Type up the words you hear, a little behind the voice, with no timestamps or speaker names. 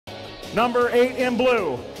number 8 in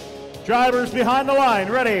blue. Drivers behind the line,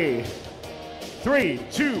 ready. 3,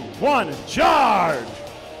 2, 1, charge!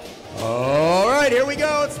 All right, here we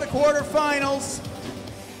go. It's the quarterfinals.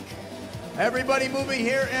 Everybody moving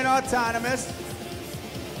here in autonomous.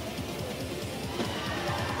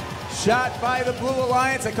 Shot by the Blue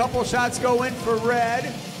Alliance. A couple shots go in for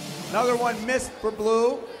red. Another one missed for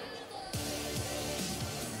blue.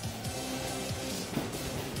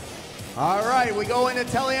 All right, we go into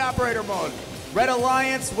teleoperator mode. Red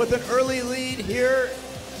Alliance with an early lead here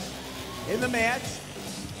in the match.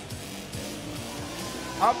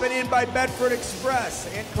 Up and in by Bedford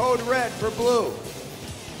Express and code red for blue.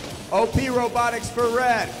 OP Robotics for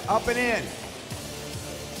red, up and in.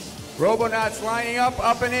 Robonauts lining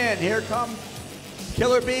up and in. Here come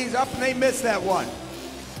Killer Bees, up and they miss that one.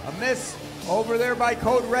 A miss over there by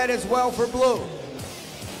code red as well for blue.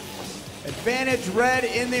 Advantage red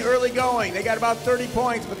in the early going. They got about 30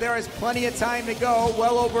 points, but there is plenty of time to go,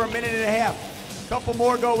 well over a minute and a half. A couple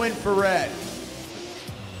more go in for red.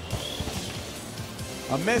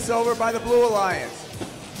 A miss over by the Blue Alliance.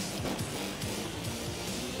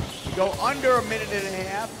 We go under a minute and a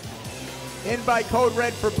half. In by code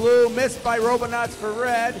red for blue, missed by Robonauts for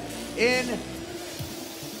red. In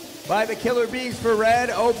by the Killer Bees for red.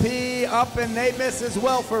 OP up and they miss as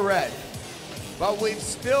well for red. But we've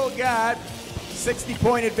still got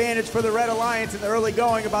 60-point advantage for the Red Alliance in the early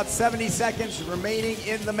going, about 70 seconds remaining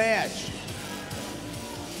in the match.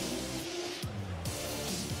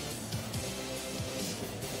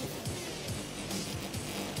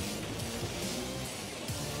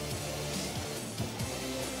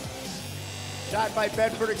 Shot by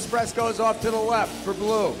Bedford Express goes off to the left for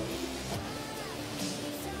blue.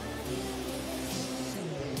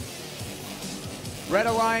 Red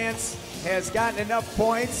Alliance has gotten enough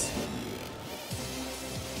points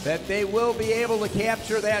that they will be able to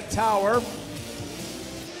capture that tower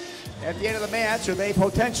at the end of the match, or they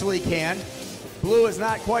potentially can. Blue is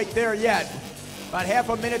not quite there yet. About half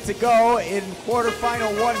a minute to go in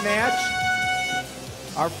quarterfinal 1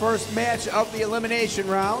 match. Our first match of the elimination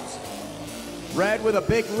rounds. Red with a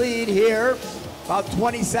big lead here. About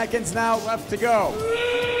 20 seconds now left to go.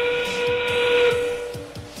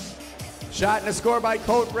 Shot and a score by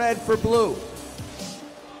code red for blue.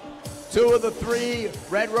 2 of the 3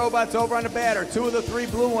 red robots over on the batter. 2 of the 3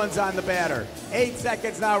 blue ones on the batter. 8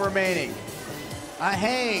 seconds now remaining. A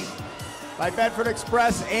hang by Bedford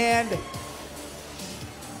Express and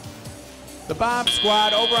the Bomb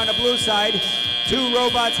Squad over on the blue side. 2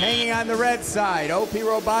 robots hanging on the red side. OP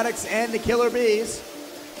Robotics and the Killer Bees.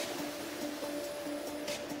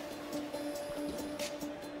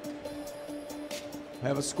 I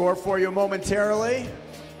have a score for you momentarily.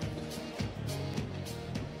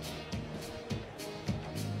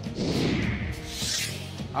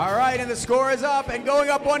 All right, and the score is up and going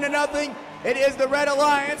up 1-0. It is the Red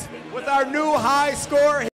Alliance with our new high score.